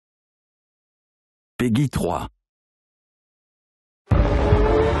Peggy 3.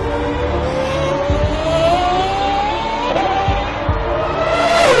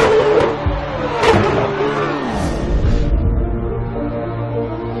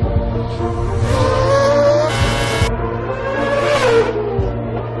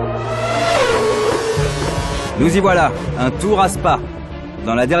 Nous y voilà, un tour à Spa.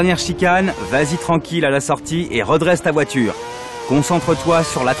 Dans la dernière chicane, vas-y tranquille à la sortie et redresse ta voiture. Concentre-toi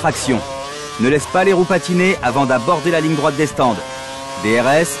sur la traction. Ne laisse pas les roues patiner avant d'aborder la ligne droite des stands.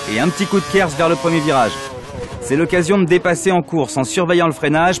 DRS et un petit coup de kers vers le premier virage. C'est l'occasion de dépasser en course en surveillant le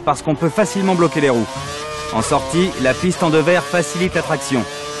freinage parce qu'on peut facilement bloquer les roues. En sortie, la piste en deux verres facilite la traction.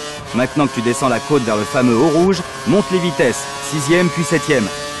 Maintenant que tu descends la côte vers le fameux haut rouge, monte les vitesses, 6e puis 7e.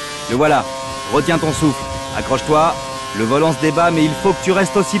 Le voilà, retiens ton souffle. Accroche-toi, le volant se débat mais il faut que tu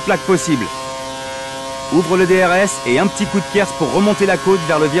restes aussi plat que possible. Ouvre le DRS et un petit coup de kers pour remonter la côte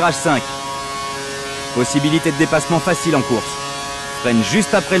vers le virage 5. Possibilité de dépassement facile en course. Freine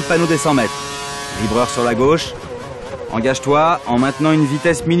juste après le panneau des 100 mètres. Vibreur sur la gauche. Engage-toi en maintenant une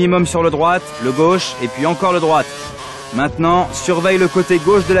vitesse minimum sur le droite, le gauche et puis encore le droite. Maintenant, surveille le côté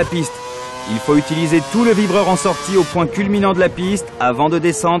gauche de la piste. Il faut utiliser tout le vibreur en sortie au point culminant de la piste avant de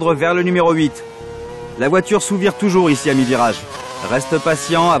descendre vers le numéro 8. La voiture s'ouvre toujours ici à mi-virage. Reste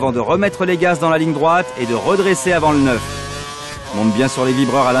patient avant de remettre les gaz dans la ligne droite et de redresser avant le 9. Monte bien sur les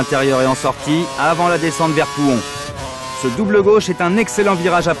vibreurs à l'intérieur et en sortie avant la descente vers Pouhon. Ce double gauche est un excellent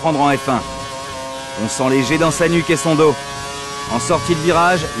virage à prendre en F1. On sent léger dans sa nuque et son dos. En sortie de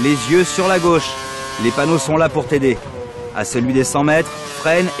virage, les yeux sur la gauche. Les panneaux sont là pour t'aider. À celui des 100 mètres,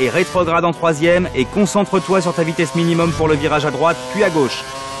 freine et rétrograde en 3e et concentre-toi sur ta vitesse minimum pour le virage à droite puis à gauche.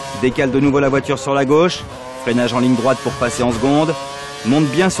 Décale de nouveau la voiture sur la gauche, freinage en ligne droite pour passer en seconde. Monte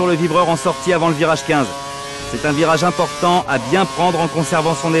bien sur le vibreur en sortie avant le virage 15. C'est un virage important à bien prendre en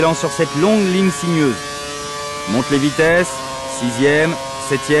conservant son élan sur cette longue ligne sinueuse. Monte les vitesses, 6e,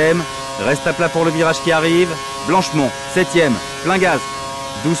 7e, reste à plat pour le virage qui arrive. Blanchemont, 7e, plein gaz.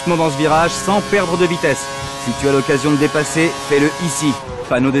 Doucement dans ce virage sans perdre de vitesse. Si tu as l'occasion de dépasser, fais-le ici.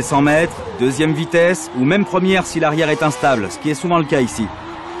 Panneau des 100 mètres, 2e vitesse ou même première si l'arrière est instable, ce qui est souvent le cas ici.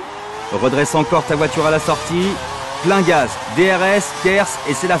 Redresse encore ta voiture à la sortie, plein gaz, DRS, kers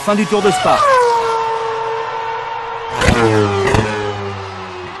et c'est la fin du Tour de Spa.